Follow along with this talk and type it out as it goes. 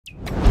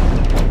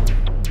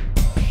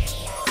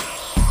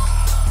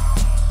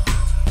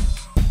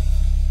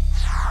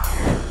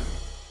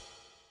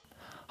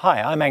Hi,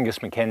 I'm Angus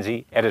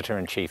MacKenzie,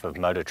 Editor-in-Chief of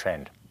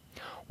MotorTrend.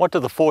 What do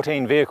the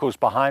 14 vehicles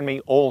behind me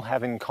all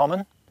have in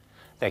common?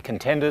 They're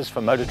contenders for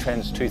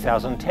MotorTrend's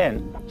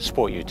 2010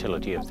 Sport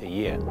Utility of the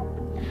Year.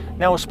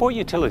 Now, a sport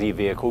utility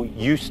vehicle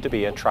used to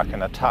be a truck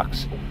and a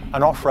tux,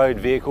 an off-road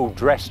vehicle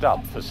dressed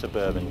up for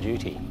suburban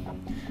duty.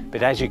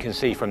 But as you can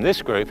see from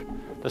this group,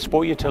 the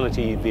sport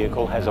utility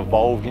vehicle has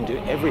evolved into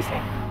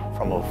everything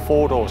from a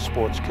four-door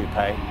sports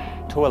coupe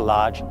to a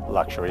large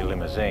luxury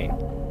limousine.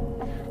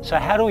 So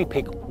how do we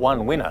pick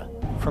one winner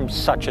from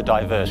such a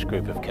diverse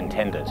group of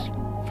contenders?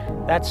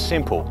 That's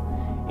simple.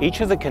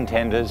 Each of the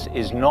contenders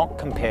is not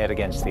compared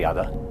against the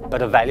other,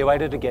 but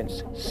evaluated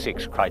against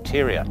 6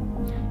 criteria: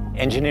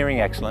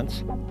 engineering excellence,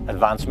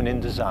 advancement in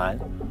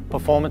design,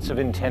 performance of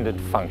intended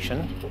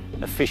function,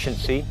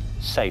 efficiency,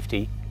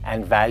 safety,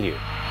 and value.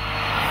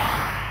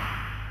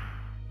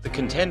 The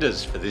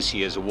contenders for this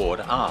year's award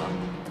are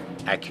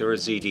Acura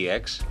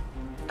ZDX,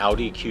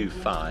 Audi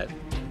Q5,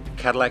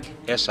 Cadillac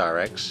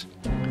SRX,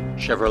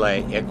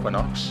 Chevrolet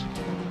Equinox,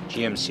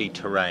 GMC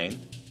Terrain,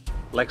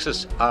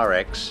 Lexus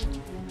RX,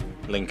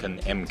 Lincoln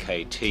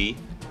MKT,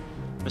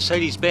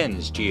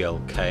 Mercedes-Benz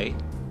GLK,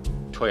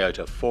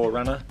 Toyota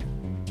 4Runner,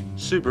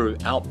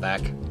 Subaru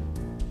Outback,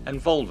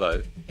 and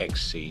Volvo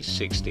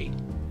XC60.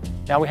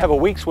 Now, we have a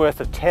week's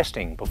worth of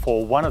testing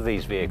before one of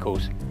these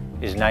vehicles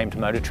is named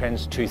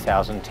MotorTrend's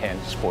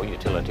 2010 Sport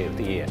Utility of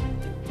the Year.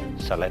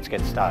 So let's get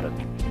started.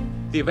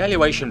 The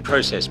evaluation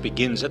process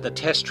begins at the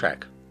test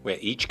track, where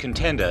each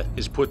contender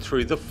is put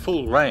through the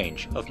full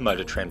range of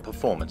MotorTrend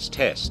performance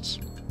tests.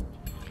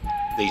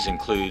 These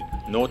include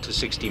 0 to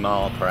 60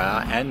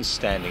 mph and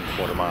standing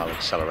quarter-mile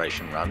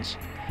acceleration runs,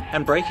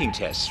 and braking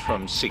tests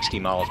from 60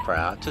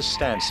 mph to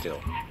standstill.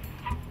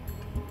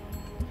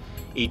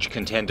 Each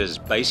contender's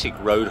basic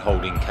road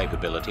holding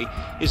capability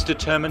is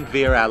determined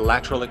via our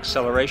lateral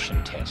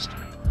acceleration test,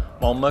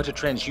 while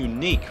MotorTrend's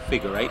unique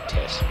figure 8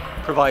 test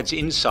provides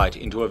insight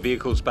into a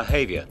vehicle's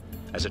behaviour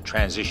as it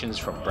transitions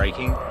from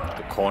braking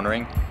to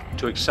cornering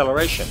to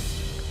acceleration,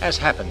 as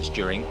happens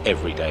during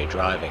everyday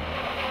driving.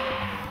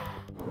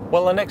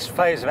 Well, the next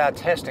phase of our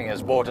testing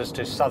has brought us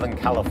to Southern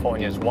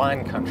California's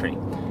wine country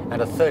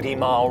and a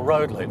 30-mile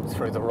road loop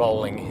through the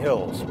rolling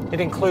hills. It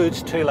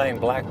includes 2-lane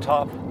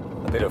blacktop,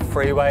 a bit of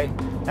freeway,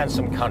 and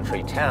some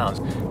country towns.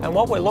 And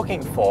what we're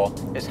looking for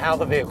is how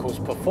the vehicles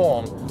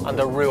perform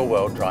under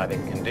real-world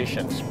driving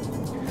conditions.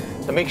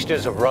 The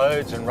mixtures of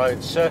roads and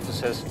road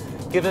surfaces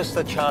give us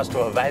the chance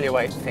to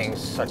evaluate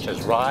things such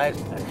as ride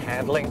and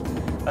handling,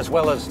 as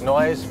well as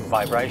noise,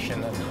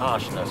 vibration, and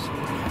harshness.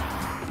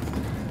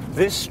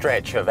 This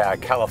stretch of our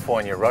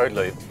California road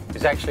loop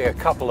is actually a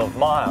couple of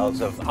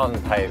miles of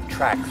unpaved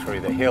track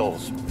through the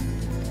hills.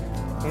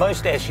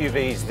 Most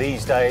SUVs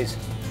these days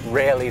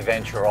rarely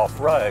venture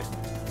off-road,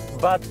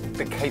 but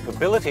the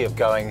capability of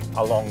going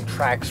along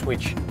tracks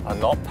which are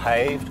not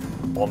paved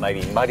or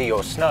maybe muddy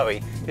or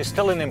snowy is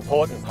still an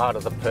important part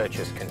of the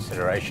purchase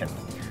consideration.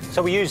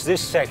 So we use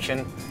this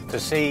section to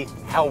see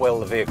how well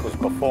the vehicles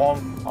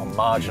perform on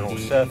marginal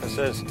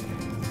surfaces.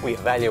 We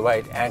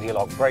evaluate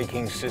anti-lock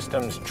braking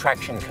systems,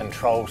 traction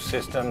control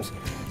systems,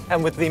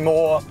 and with the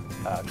more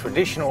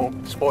traditional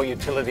sport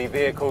utility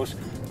vehicles,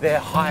 they're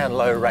high and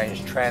low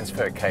range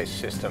transfer case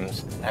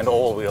systems and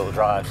all-wheel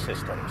drive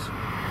systems.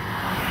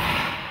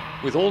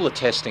 With all the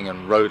testing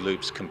and road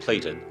loops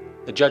completed,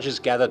 the judges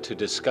gather to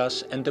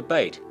discuss and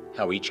debate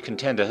how each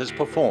contender has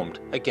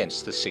performed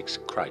against the 6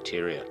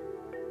 criteria.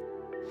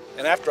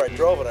 And after I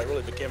drove it, I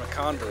really became a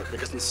convert,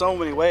 because in so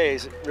many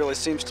ways it really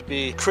seems to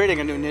be creating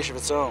a new niche of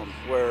its own,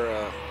 where,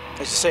 as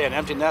you say, an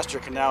empty nester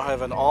can now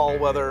have an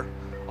all-weather,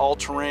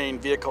 all-terrain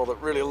vehicle that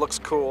really looks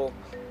cool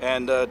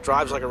and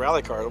drives like a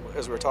rally car,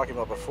 as we were talking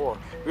about before.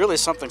 Really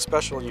something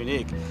special and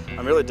unique.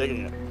 I'm really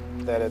digging it.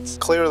 That it's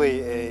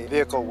clearly a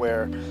vehicle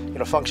where,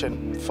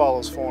 function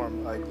follows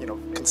form,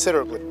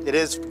 considerably. It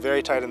is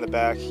very tight in the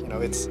back.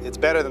 It's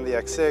better than the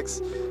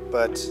X6,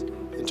 but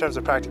in terms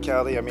of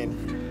practicality,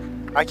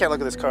 I can't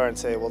look at this car and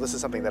say, well, this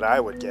is something that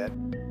I would get.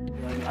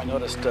 I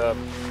noticed,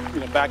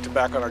 back to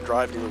back on our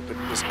drive loop, it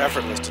was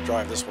effortless to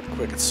drive this one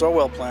quick. It's so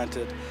well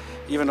planted,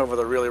 even over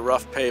the really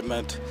rough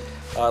pavement.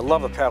 I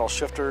love the paddle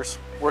shifters.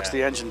 Works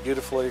the engine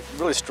beautifully.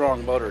 Really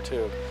strong motor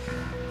too.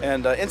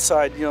 And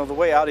inside, the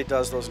way Audi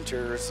does those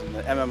interiors and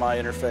the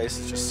MMI interface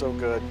is just so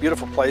good.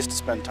 Beautiful place to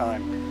spend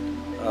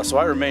time. So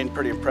I remain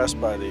pretty impressed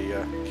by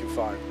the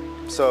Q5.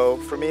 So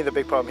for me, the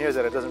big problem here is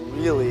that it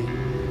doesn't really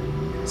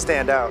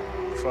stand out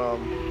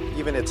from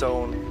even its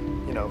own,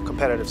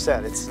 competitive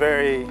set. It's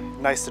very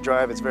nice to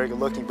drive, it's very good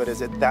looking, but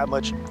is it that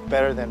much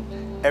better than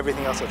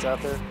everything else that's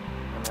out there?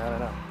 I don't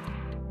know.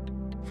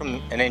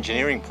 From an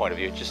engineering point of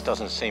view, it just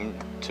doesn't seem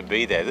to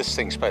be there. This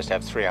thing's supposed to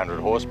have 300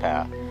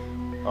 horsepower.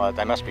 Well,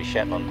 they must be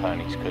Shetland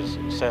ponies, because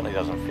it certainly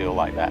doesn't feel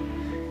like that.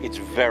 It's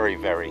very,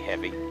 very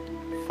heavy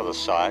for the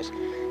size.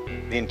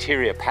 The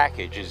interior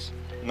package is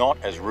not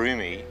as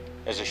roomy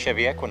as a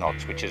Chevy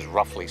Equinox, which is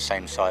roughly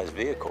same size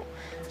vehicle.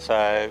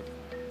 So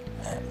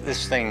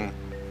this thing,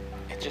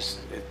 it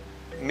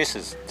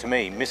misses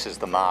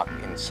the mark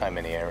in so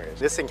many areas.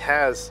 This thing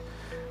has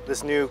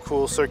this new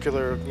cool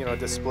circular,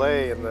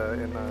 display in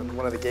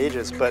one of the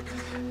gauges, but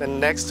then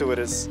next to it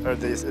is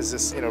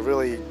this,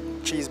 really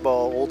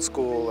cheeseball, old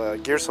school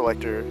gear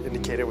selector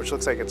indicator, which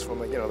looks like it's from,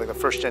 like a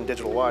first-gen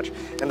digital watch.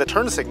 And the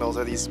turn signals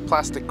are these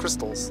plastic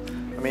crystals.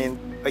 I mean,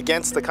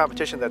 against the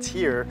competition that's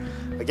here,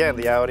 again,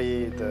 the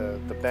Audi,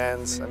 the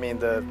Benz, I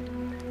mean,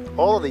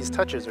 all of these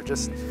touches are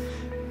just,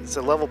 it's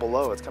a level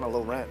below. It's kind of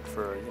low rent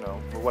for,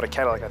 for what a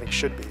Cadillac I think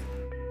should be.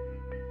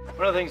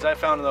 One of the things I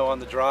found though on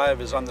the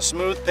drive is on the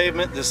smooth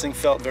pavement, this thing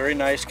felt very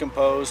nice,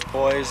 composed,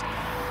 poised.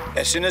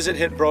 As soon as it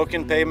hit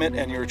broken pavement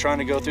and you were trying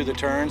to go through the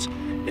turns,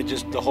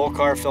 the whole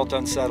car felt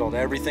unsettled.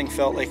 Everything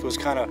felt like it was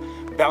kind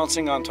of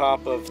bouncing on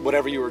top of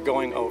whatever you were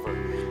going over.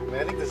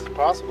 I think this is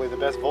possibly the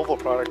best Volvo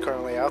product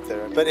currently out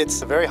there. But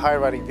it's a very high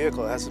riding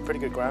vehicle. It has a pretty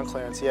good ground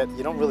clearance, yet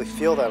you don't really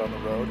feel that on the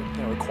road.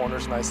 It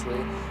corners nicely.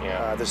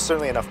 Yeah. There's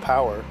certainly enough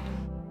power.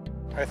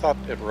 I thought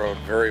it rode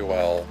very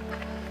well.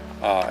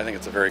 I think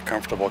it's a very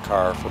comfortable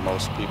car for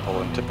most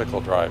people in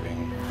typical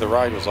driving. The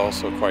ride was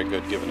also quite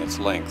good given its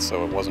length,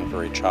 so it wasn't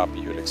very choppy.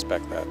 You'd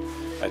expect that.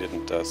 I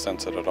didn't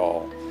sense it at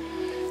all.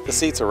 The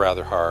seats are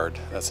rather hard.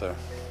 That's a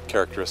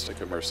characteristic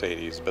of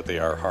Mercedes, but they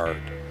are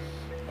hard.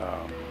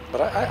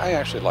 But I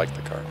actually like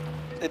the car.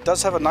 It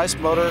does have a nice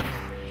motor,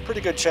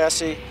 pretty good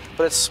chassis,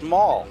 but it's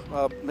small.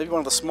 Maybe one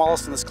of the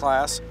smallest in this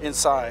class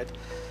inside,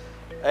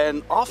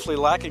 and awfully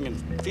lacking in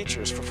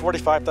features. For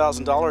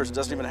 $45,000, it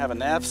doesn't even have a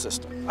nav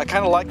system. I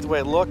kind of like the way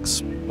it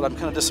looks, but I'm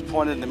kind of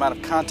disappointed in the amount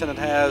of content it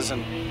has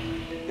and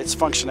its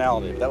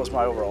functionality. That was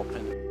my overall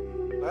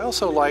opinion. I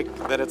also like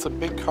that it's a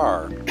big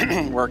car,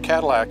 where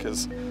Cadillac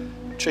is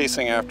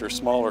chasing after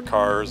smaller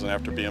cars and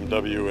after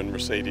BMW and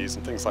Mercedes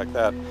and things like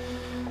that.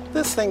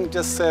 This thing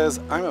just says,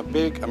 I'm a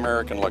big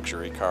American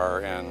luxury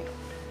car, and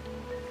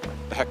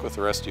the heck with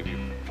the rest of you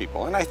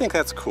people. And I think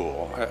that's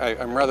cool.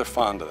 I'm rather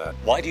fond of that.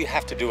 Why do you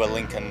have to do a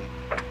Lincoln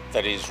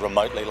that is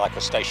remotely like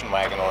a station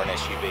wagon or an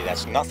SUV?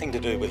 That's nothing to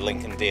do with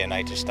Lincoln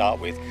DNA to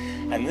start with.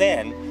 And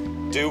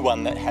then do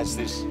one that has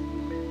this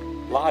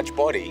large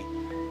body,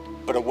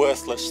 but a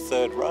worthless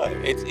third row.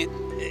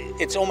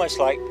 It's almost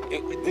like,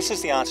 this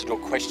is the answer to a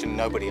question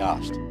nobody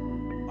asked.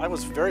 I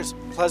was very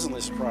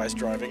pleasantly surprised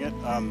driving it.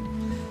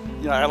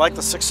 I like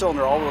the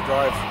 6-cylinder all-wheel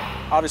drive.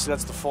 Obviously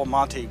that's the full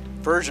Monty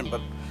version,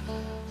 but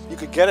you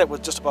could get it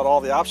with just about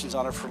all the options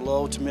on it for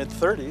low to mid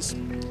 30s.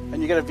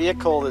 And you get a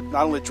vehicle that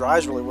not only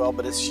drives really well,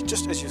 but it's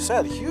just, as you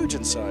said, huge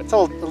inside. It's a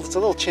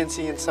little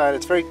chintzy inside.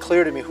 It's very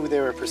clear to me who they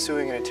were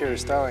pursuing in interior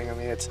styling. I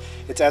mean, it's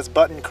as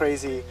button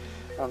crazy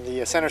on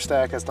the center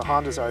stack as the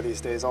Hondas are these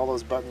days. All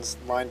those buttons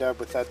lined up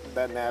with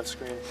that nav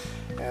screen.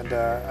 And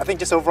I think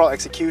just overall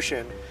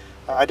execution,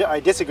 I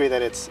disagree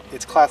that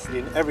it's classy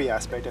in every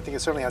aspect. I think it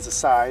certainly has the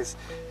size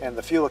and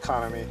the fuel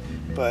economy,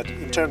 but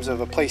in terms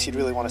of a place you'd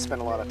really want to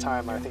spend a lot of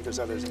time, I think there's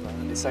others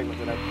in the segment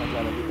that I'd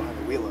rather be behind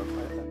the wheel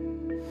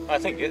of. I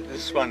think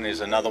this one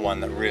is another one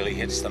that really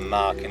hits the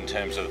mark in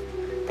terms of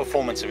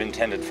performance of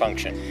intended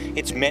function.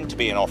 It's meant to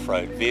be an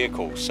off-road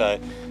vehicle, so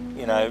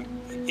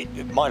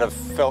it might have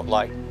felt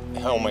like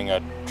helming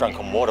a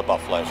drunken water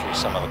buffalo through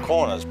some of the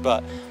corners,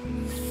 but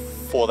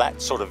for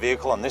that sort of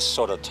vehicle and this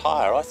sort of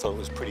tyre, I thought it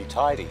was pretty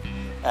tidy.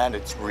 And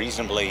it's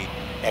reasonably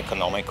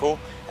economical,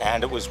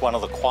 and it was one of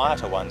the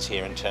quieter ones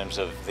here in terms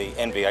of the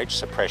NVH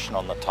suppression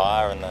on the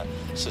tyre and the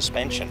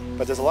suspension.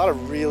 But there's a lot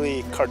of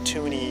really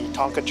cartoony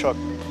Tonka truck,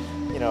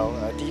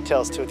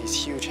 details to it. These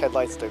huge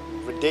headlights, the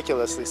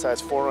ridiculously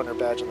sized 4Runner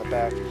badge on the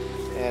back,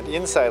 and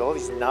inside all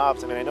these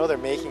knobs. I mean, I know they're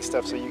making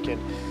stuff so you can,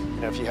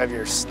 if you have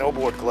your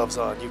snowboard gloves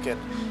on, you can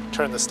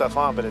turn the stuff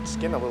on, but it's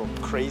getting a little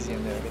crazy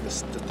in there. I mean,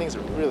 the things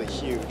are really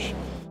huge.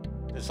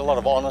 There's a lot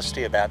of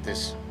honesty about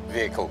this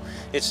vehicle.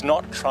 It's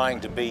not trying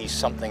to be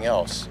something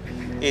else.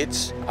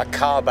 It's a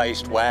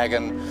car-based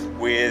wagon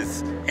with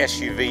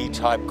SUV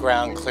type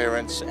ground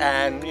clearance,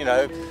 and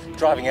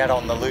driving out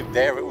on the loop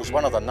there, it was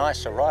one of the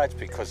nicer rides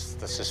because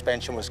the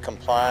suspension was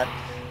compliant,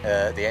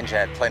 the engine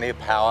had plenty of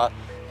power,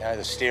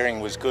 the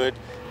steering was good.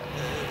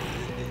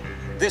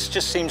 This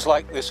just seems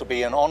like this will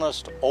be an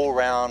honest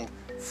all-round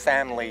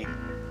family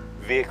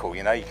vehicle.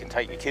 You can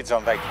take your kids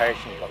on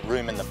vacation, you've got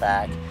room in the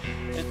back.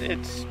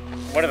 It's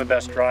one of the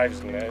best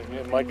drives, and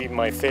it might be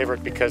my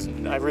favorite because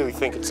I really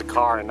think it's a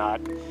car and not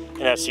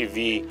an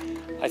SUV.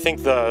 I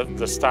think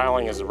the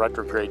styling is a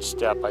retrograde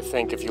step. I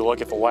think if you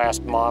look at the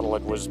last model,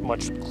 it was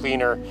much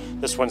cleaner.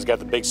 This one's got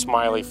the big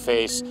smiley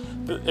face.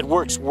 It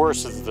works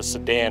worse as the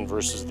sedan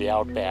versus the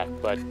Outback,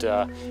 but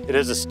it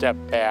is a step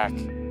back.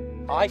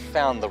 I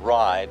found the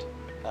ride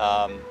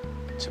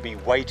to be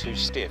way too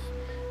stiff.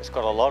 It's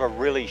got a lot of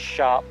really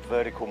sharp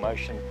vertical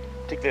motion,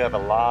 particularly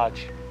over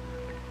large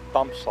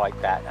bumps like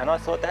that, and I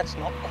thought that's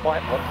not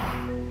quite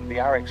what the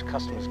RX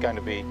customer is going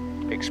to be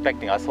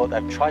expecting. I thought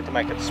they've tried to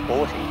make it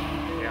sporty,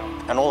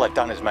 and all they've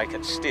done is make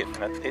it stiff,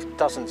 and it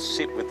doesn't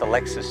sit with the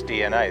Lexus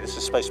DNA. This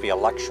is supposed to be a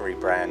luxury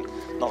brand,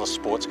 not a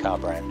sports car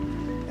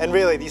brand. And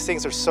really, these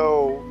things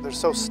are they're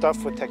so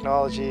stuffed with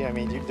technology. I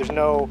mean, there's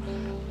no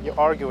you're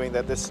arguing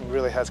that this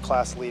really has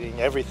class-leading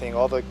everything,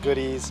 all the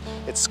goodies.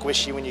 It's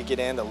squishy when you get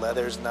in, the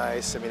leather's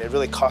nice. I mean, it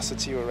really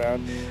cossets you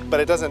around, but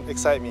it doesn't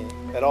excite me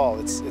at all.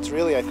 It's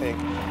really, I think,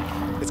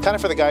 it's kind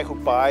of for the guy who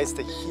buys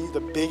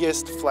the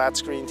biggest flat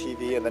screen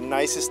TV and the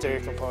nicest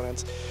stereo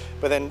components,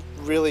 but then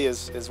really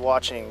is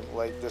watching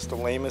like just the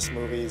lamest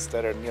movies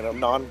that are, you know,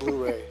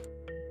 non-Blu-ray.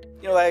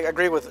 You know, I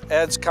agree with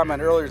Ed's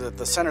comment earlier that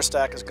the center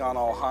stack has gone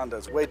all Honda.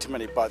 It's way too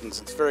many buttons.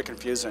 It's very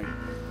confusing.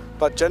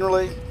 But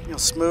generally, you know,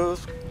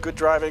 smooth, good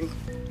driving.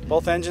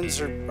 Both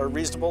engines are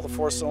reasonable. The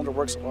 4-cylinder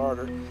works a little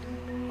harder,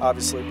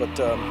 obviously, but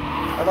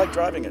I like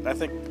driving it. And I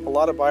think a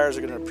lot of buyers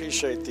are going to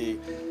appreciate the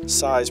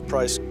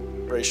size-price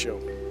ratio.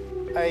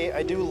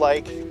 I do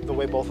like the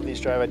way both of these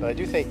drive, but I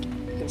do think,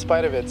 in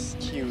spite of its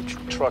huge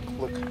truck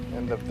look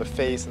and the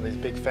face and these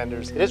big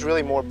fenders, it is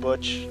really more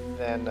butch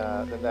than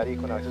that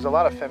Equinox. There's a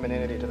lot of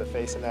femininity to the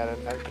face in that,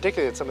 and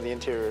particularly in some of the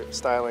interior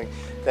styling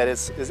that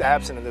is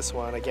absent in this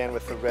one, again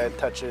with the red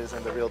touches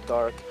and the real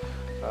dark,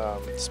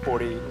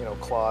 sporty, you know,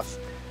 cloth.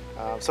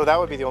 So that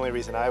would be the only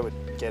reason I would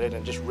get it,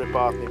 and just rip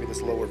off maybe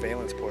this lower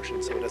valence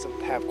portion so it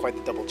doesn't have quite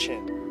the double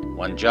chin.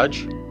 One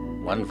judge,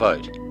 one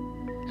vote.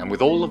 And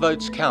with all the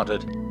votes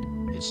counted,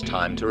 it's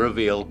time to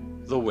reveal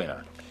the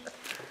winner.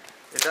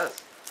 It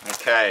does.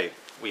 Okay,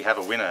 we have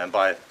a winner, and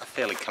by a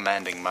fairly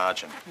commanding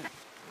margin.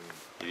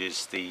 It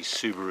is the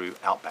Subaru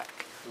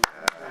Outback.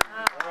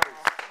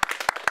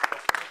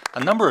 A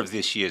number of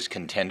this year's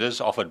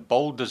contenders offered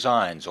bold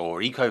designs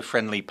or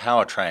eco-friendly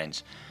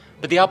powertrains,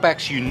 but the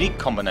Outback's unique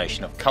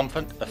combination of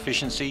comfort,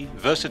 efficiency,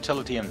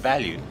 versatility and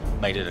value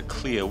made it a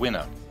clear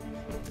winner.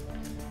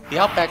 The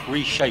Outback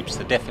reshapes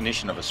the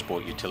definition of a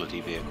sport utility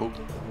vehicle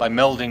by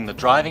melding the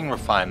driving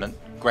refinement,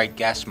 great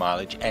gas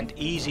mileage and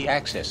easy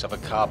access of a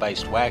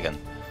car-based wagon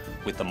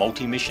with the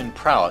multi-mission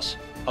prowess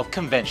of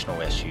conventional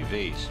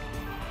SUVs.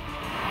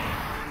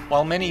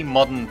 While many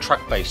modern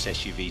truck-based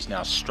SUVs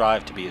now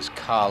strive to be as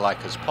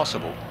car-like as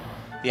possible,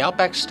 the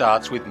Outback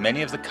starts with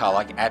many of the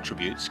car-like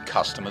attributes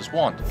customers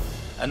want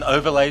and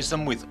overlays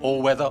them with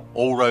all-weather,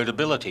 all-road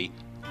ability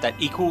that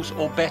equals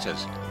or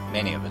betters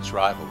many of its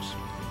rivals.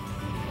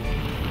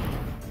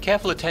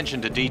 Careful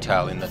attention to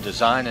detail in the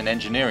design and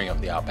engineering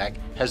of the Outback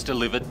has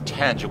delivered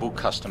tangible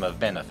customer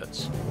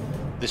benefits.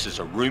 This is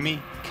a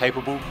roomy,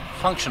 capable,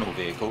 functional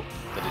vehicle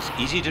that is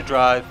easy to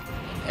drive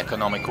and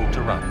economical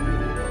to run.